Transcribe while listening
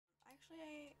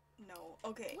No.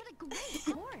 Okay. What a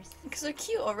great horse. Because they're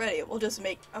cute already. We'll just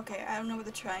make. Okay, I don't know what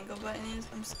the triangle button is.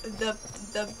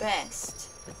 The best.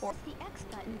 Or The X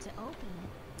button to open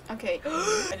it. okay.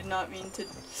 I did not mean to.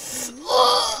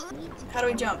 How do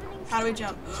we jump? How do we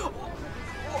jump? Oh,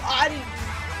 I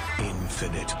didn't.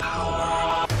 Infinite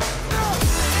power.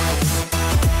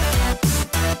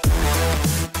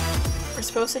 We're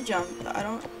supposed to jump, but I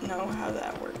don't know how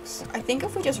that works. I think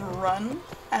if we just run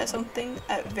at something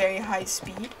at very high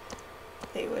speed,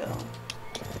 they will.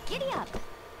 Giddy up.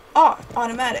 Oh,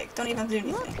 automatic. Don't even have to do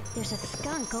anything. Look, there's a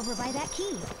skunk over by that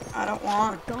key. I don't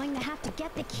want. We're going to have to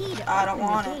get the key to I don't open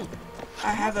want the it. gate.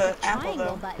 I have an apple Triangle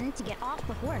though. button to get off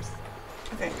the horse.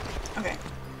 Okay. Okay.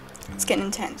 It's getting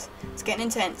intense. It's getting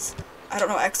intense. I don't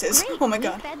know what X is. Great, Oh my we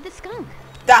god. fed the skunk.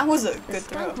 That was a The good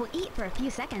skunk throw. will eat for a few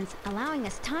seconds, allowing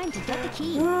us time to get the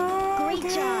key. Okay.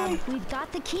 Great job. We've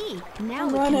got the key. Now I'm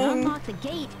we can running. unlock the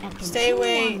gate and Stay continue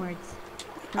away. onwards.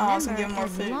 Oh, I was gonna give Remember,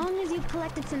 him more as food. long as you've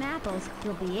collected some apples,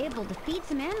 you'll be able to feed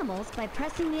some animals by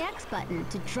pressing the X button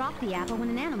to drop the apple when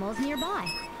an animal is nearby.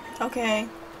 Okay.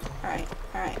 Alright.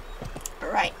 Alright.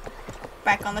 Alright.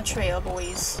 Back on the trail,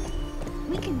 boys.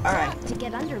 We can All duck right. to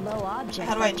get under low objects.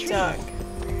 How do I like trees. duck?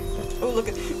 Oh, look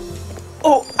at.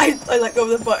 Oh, I let go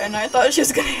of the button. I thought she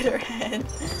was gonna hit her head.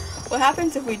 What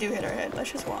happens if we do hit her head?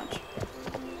 Let's just watch.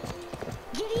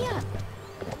 Giddy up.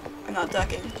 I'm not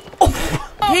ducking. Oh,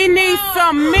 He needs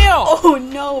some milk! oh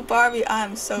no, Barbie,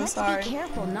 I'm so Let's sorry. be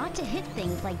careful not to hit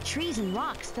things like trees and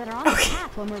rocks that are on Okay. the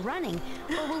path when we're running,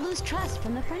 or we'll lose trust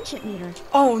from the friendship meter.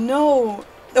 Oh no.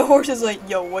 The horse is like,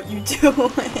 yo, what you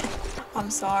doing? I'm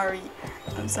sorry.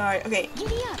 I'm sorry. Okay.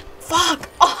 Giddy up. Fuck.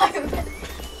 Oh,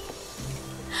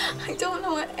 I don't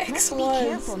know what X Let's be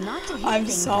careful was. not to hit I'm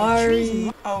things like trees and sorry.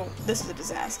 rocks. Oh, this is a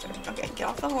disaster. Okay, get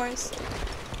off the horse.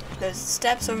 There's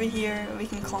steps over here we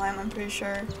can climb, I'm pretty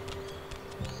sure.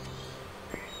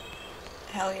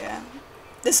 Hell yeah.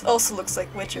 This also looks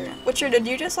like Witcher. Witcher, did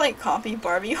you just like copy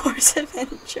Barbie Horse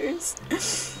Adventures?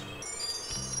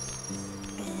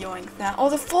 Yoink that. Oh,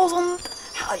 the foal's on.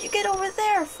 How do you get over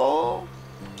there, foal?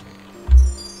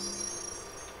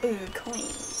 Ooh,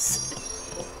 coins.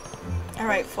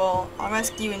 Alright, foal. I'll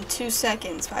rescue you in 2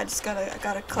 seconds, but I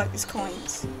gotta collect these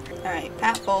coins. Alright,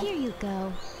 pat foal. Here you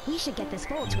go. We should get this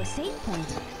boat to a safe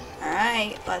point.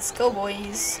 Alright, let's go,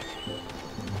 boys.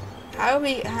 How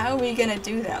are we gonna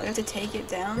do that? We have to take it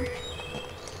down?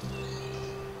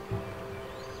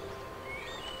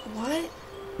 What?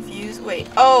 Fuse? Wait.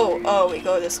 Oh, we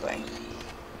go this way.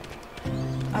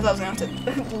 I thought I was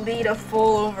gonna have to lead a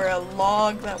foal over a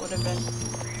log. That would have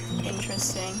been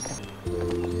interesting.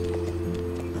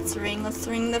 Let's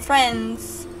ring the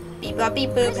friends. Beep bop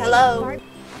beep boop, hello.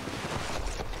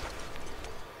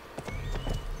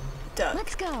 Duck.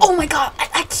 Let's go. Oh my god,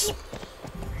 I keep...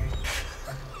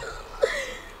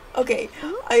 Okay,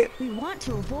 We want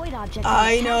to avoid objects.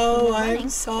 I on the path know, when we're I'm running, or we'll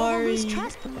lose sorry.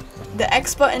 trust. The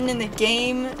X button in the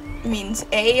game means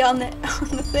A on the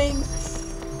thing,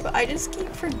 but I just keep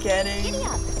forgetting, Giddy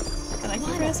up. and I keep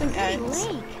What a pressing pretty X,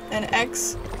 lake. and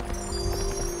X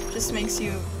just makes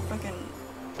you fucking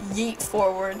yeet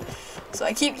forward. So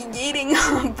I keep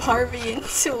yeeting Barbie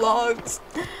into logs.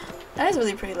 That is a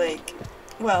really pretty lake.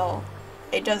 Well,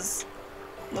 it does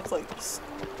look like just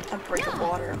a break of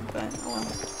water, but oh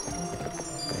well.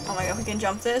 Oh my god, we can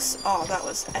jump this? Oh, that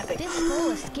was epic. This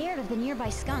foal is scared of the nearby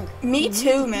skunk. Me We need too,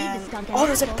 to feed the man. skunk an Oh,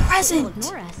 there's a apple, so it will present.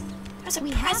 ignore us. There's a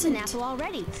We present. have an apple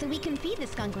already, so we can feed the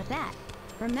skunk with that.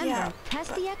 Remember, Yeah, press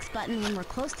but- the X button when we're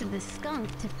close to the skunk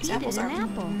to These feed it apples an are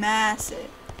apple. massive.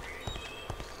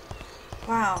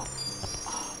 Wow.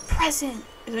 Oh, present.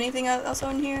 Is there anything else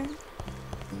on here?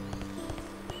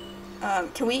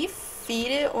 Can we feed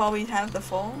it while we have the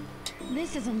foal?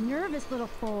 This is a nervous little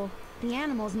foal. The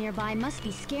animals nearby must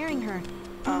be scaring her.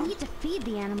 Oh. We need to feed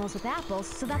the animals with apples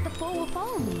so that the foal will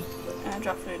follow me.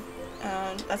 Drop food.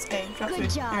 That's A. Drop Good food.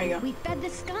 job. There you go. We fed the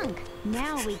skunk.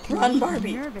 Now we can Run, lead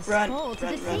Barbie. the nervous Run, foal to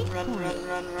run, the run, safe run, point.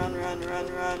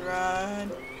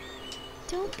 run.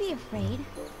 Don't be afraid.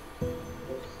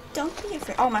 Don't be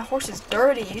afraid. Oh, my horse is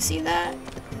dirty. You see that?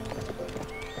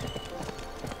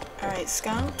 Alright,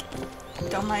 skunk.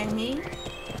 Don't mind me.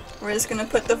 We're just gonna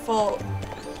put the foal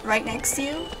right next to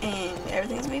you, and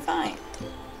everything's gonna be fine.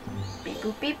 Beep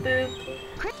boop beep boop.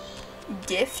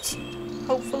 Gift,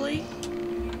 hopefully.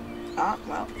 Ah,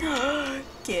 well.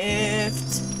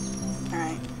 Gift.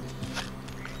 Alright.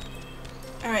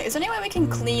 Alright, is there any way we can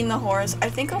clean the horse? I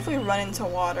think if we run into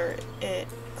water, it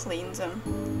cleans him.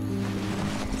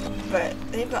 But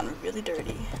they've gotten really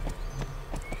dirty.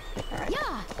 Alright,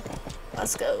 Yeah.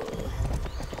 let's go.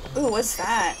 Ooh, what's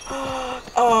that?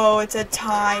 Oh, it's a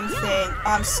time thing.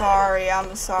 I'm sorry,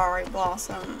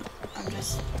 Blossom. I'm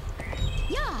just...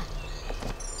 Yeah.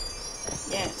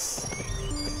 Yes.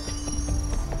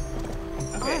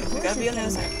 Okay, we gotta be on the other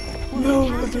side. When we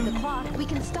pass through the clock, we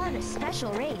can start a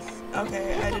special race.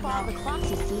 Okay, I did Pick up all not. the clocks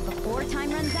you see before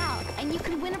time runs out, and you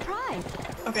can win a prize.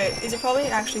 Okay, these are probably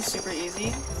actually super easy.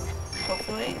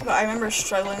 Hopefully. But I remember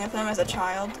struggling with them as a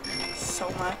child so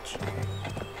much.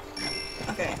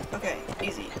 Okay,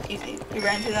 easy. We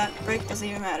ran through that break, doesn't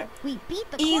even matter. We beat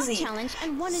the Easy. clock challenge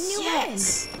and won a new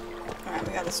Yes! Alright,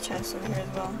 we got this chest over here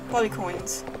as well. Probably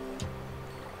coins.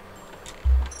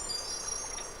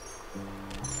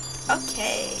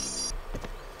 Okay.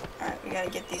 Alright, we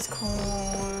gotta get these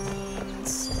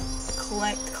coins.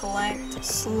 Collect.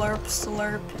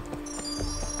 Slurp.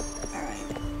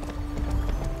 Alright.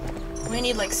 We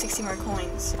need like 60 more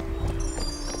coins.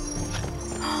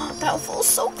 That fool's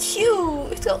so cute!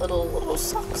 He's got little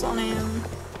socks on him.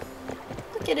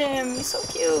 Look at him, he's so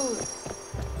cute.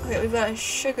 Okay, we've got a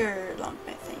sugar lump,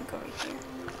 I think, over here.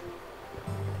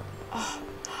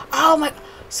 Oh my...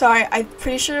 Sorry, I'm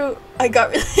pretty sure I got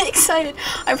really excited.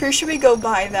 I'm pretty sure we go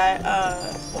by that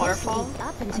waterfall.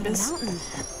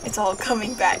 It's all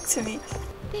coming back to me.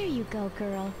 There you go,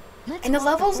 girl. And the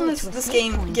levels in this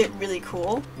game get really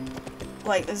cool.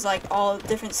 Like, there's like all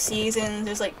different seasons.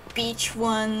 There's like beach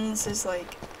ones. There's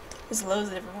loads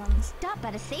of different ones. Stop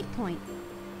at a safe point.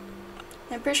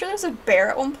 I'm pretty sure there's a bear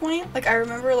at one point. Like, I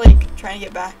remember like trying to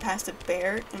get back past a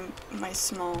bear and my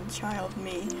small child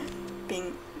me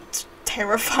being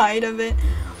terrified of it.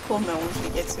 We'll know once we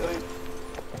get to it.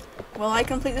 Will I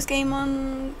complete this game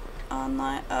on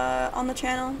the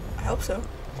channel? I hope so.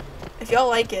 If y'all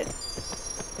like it,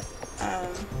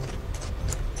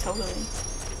 totally.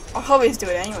 I'll always do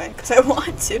it anyway because I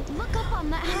want to. Look up on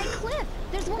that high cliff.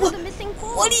 There's one of the missing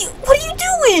poles. What are you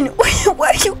doing? Where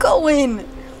are you going?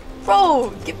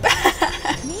 Bro, get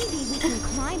back. Maybe we can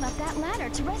climb up that ladder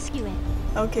to rescue it.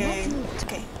 Okay. Let's move.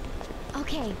 Okay.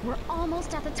 Okay, we're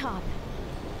almost at the top.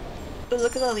 Oh,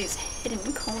 look at all these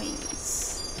hidden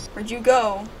coins. Where'd you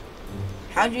go?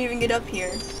 How'd you even get up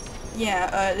here?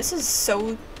 Yeah, this is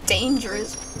so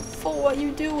dangerous. Fool, what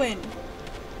you doing?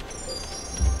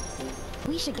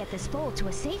 We should get this bowl to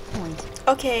a safe point.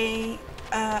 Okay,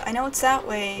 I know it's that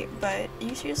way, but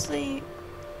you seriously...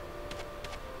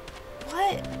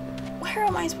 What? Where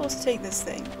am I supposed to take this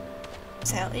thing?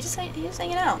 He's just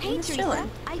hanging out. Hey, He's Teresa, chilling.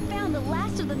 I found the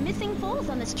last of the missing poles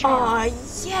on this trail. Aw,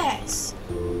 yes!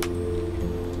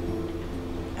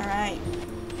 Alright.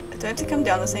 Do I have to come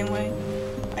down the same way?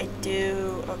 I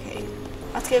do. Okay.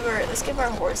 Let's give our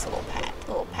horse a little pat.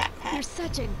 You're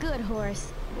such a good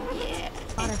horse. Yeah.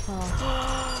 Waterfall.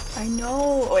 I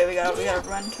know. Oh wait, we gotta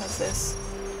run towards this.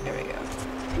 There we go.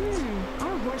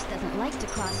 Our horse doesn't like to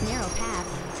cross narrow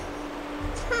paths.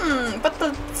 But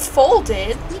the foal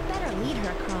did. We'd better lead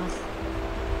her across.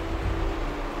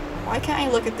 Why can't I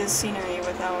look at this scenery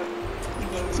without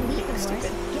being To lead the horse,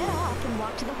 stupid? get off and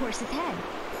walk to the horse's head.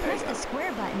 There you Press go. the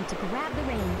square button to grab the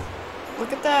reins.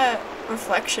 Look at that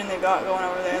reflection they got going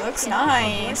over there. It looks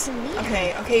nice.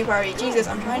 Okay, Barbie. Jesus,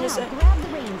 I'm trying to say. Grab the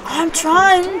reins. I'm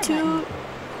trying to.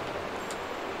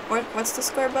 What's the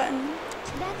square button?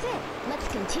 That's it. Let's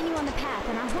continue on the path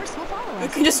and our horse will follow We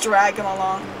us. can just drag him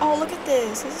along. Oh, look at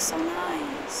this. This is so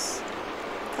nice.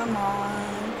 Come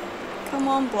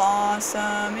on,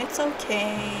 Blossom. It's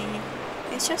okay.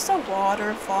 It's just a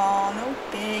waterfall. No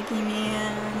biggie,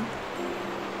 man.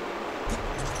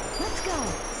 Let's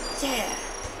go. Yeah.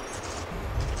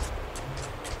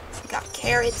 Got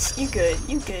carrots. You good.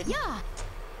 Yeah.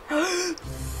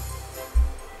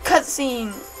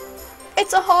 Cutscene.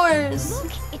 It's a horse.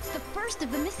 Look, it's the first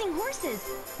of the missing horses.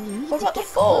 We need What to about the get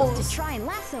close foals? to try and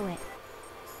lasso it.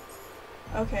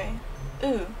 Okay.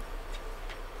 Ooh.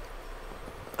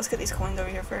 Let's get these coins over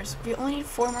here first. We only need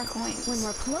 4 more coins. When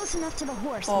we're close enough to the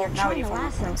horse, Well, we're now we trying need to 4 more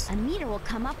lasso. coins. A meter will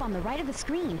come up on the right of the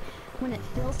screen. When it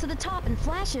fills to the top and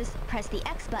flashes, press the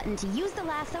X button to use the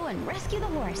lasso and rescue the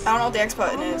horse. I don't know what the X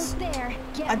button is. Almost there.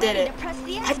 Get I did ready it. To press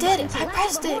the X I did button it. to I lasso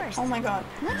pressed the it. horse. Oh my god.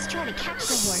 Let's try to catch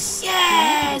the horse.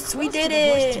 Yes, When we we get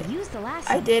did close to the horse it. to use the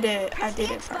lasso, I did it. press I did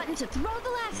the it, X Barbie. button to throw the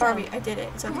lasso. Barbie, I did it.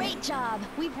 It's okay. Great job.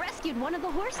 We've rescued one of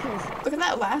the horses. Look at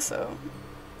that lasso.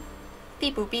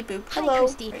 Beep boop, beep boop. Hi, Hello.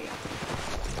 Christy. There you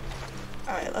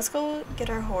go. Alright, let's go get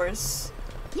our horse.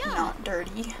 Yeah. Not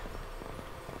dirty.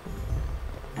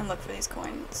 And look for these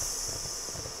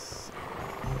coins.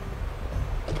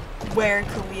 Where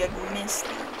could we have missed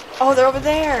them? Oh, they're over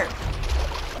there!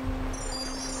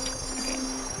 Okay.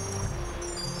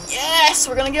 Yes!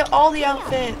 We're gonna get all the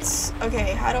outfits!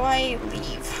 Okay, how do I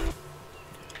leave?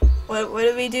 What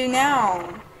do we do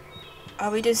now? Are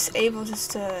we just able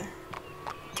just to...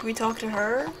 Can we talk to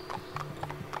her?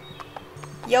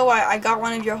 Yo, I got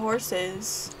one of your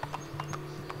horses.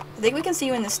 I think we can see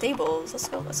you in the stables.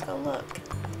 Let's go look.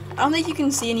 I don't think you can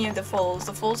see any of the foals.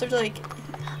 The foals are like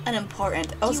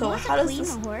unimportant. Also, how does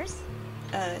this... horse?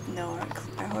 No,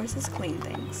 our horses clean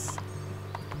things.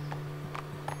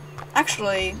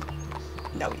 Actually,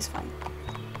 no, he's fine.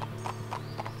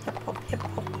 Hip hop, hip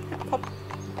hop, hip hop.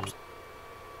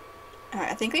 Alright,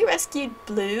 I think we rescued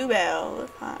Bluebell,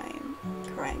 if I'm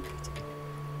correct.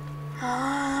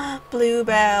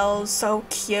 Bluebell, so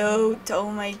cute. Oh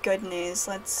my goodness.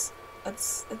 Let's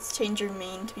change your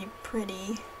mane to be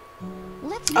pretty.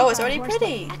 Oh, it's already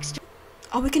pretty.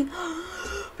 Oh, we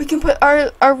can put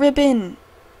our ribbon.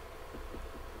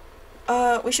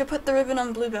 We should put the ribbon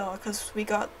on Bluebell because we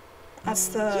got. That's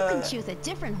the. You can choose a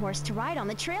different horse to ride on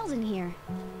the trails in here.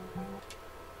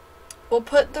 We'll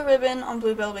put the ribbon on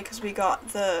Bluebell because we got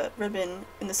the ribbon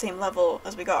in the same level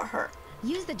as we got her.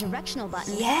 Use the directional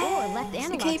button Yes, or left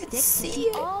analog can't even stick to see see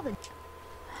it. all the.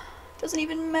 Doesn't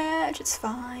even match. It's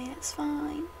fine. It's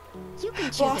fine. You can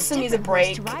choose Blossom a needs a different horse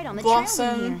break. to ride on the trails in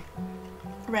Blossom here.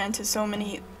 ran into so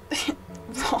many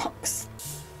rocks.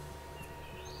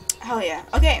 Hell yeah.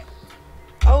 Okay.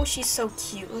 Oh, she's so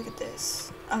cute. Look at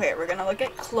this. Okay, we're gonna look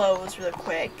at clothes real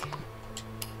quick.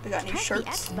 We got new Press the X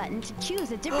shirts. button to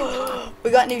choose a different top.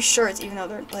 We got new shirts, even though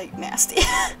they're like nasty.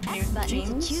 New X button to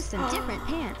jeans. choose some different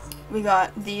pants. We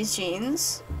got these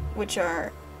jeans, which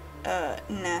are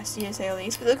nasty to say the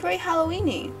least, but they look very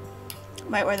Halloweeny.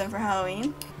 Might wear them for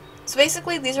Halloween. So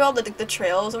basically, these are all the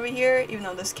trails over here, even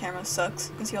though this camera sucks.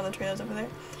 You can see all the trails over there.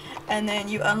 And then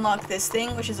you unlock this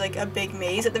thing, which is like a big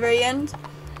maze at the very end.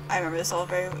 I remember this all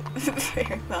very,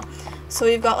 very well. So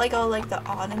we've got like all like the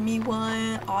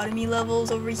autumny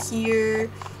levels over here.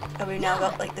 And we've now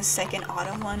got like the second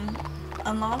autumn one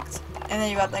unlocked. And then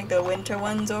you got like the winter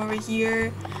ones over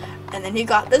here. And then you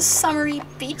got the summery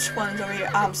beach ones over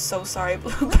here. I'm so sorry,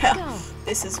 Bluebell.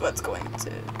 This is what's going to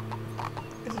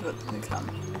come.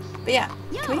 But yeah,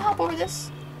 can we hop over this?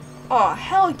 Oh,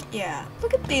 hell yeah.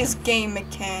 Look at these game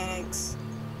mechanics.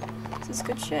 This is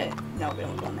good shit. No, we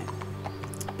don't go in there.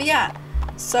 But yeah,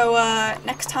 so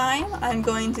next time I'm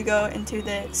going to go into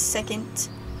the second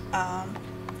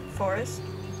forest.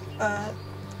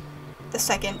 The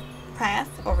second path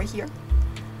over here.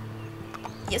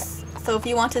 Yes. So if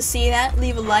you want to see that,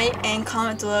 leave a like and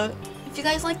comment below. If you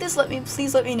guys like this,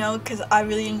 please let me know because I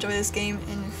really enjoy this game,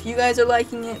 and if you guys are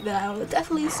liking it, then I will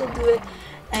definitely still do it.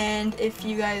 And if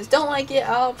you guys don't like it,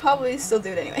 I'll probably still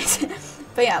do it anyways.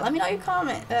 But yeah, let me know your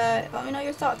comment. Let me know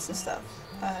your thoughts and stuff.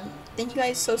 Thank you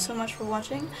guys so much for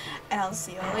watching, and I'll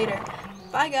see you all later.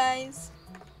 Bye guys!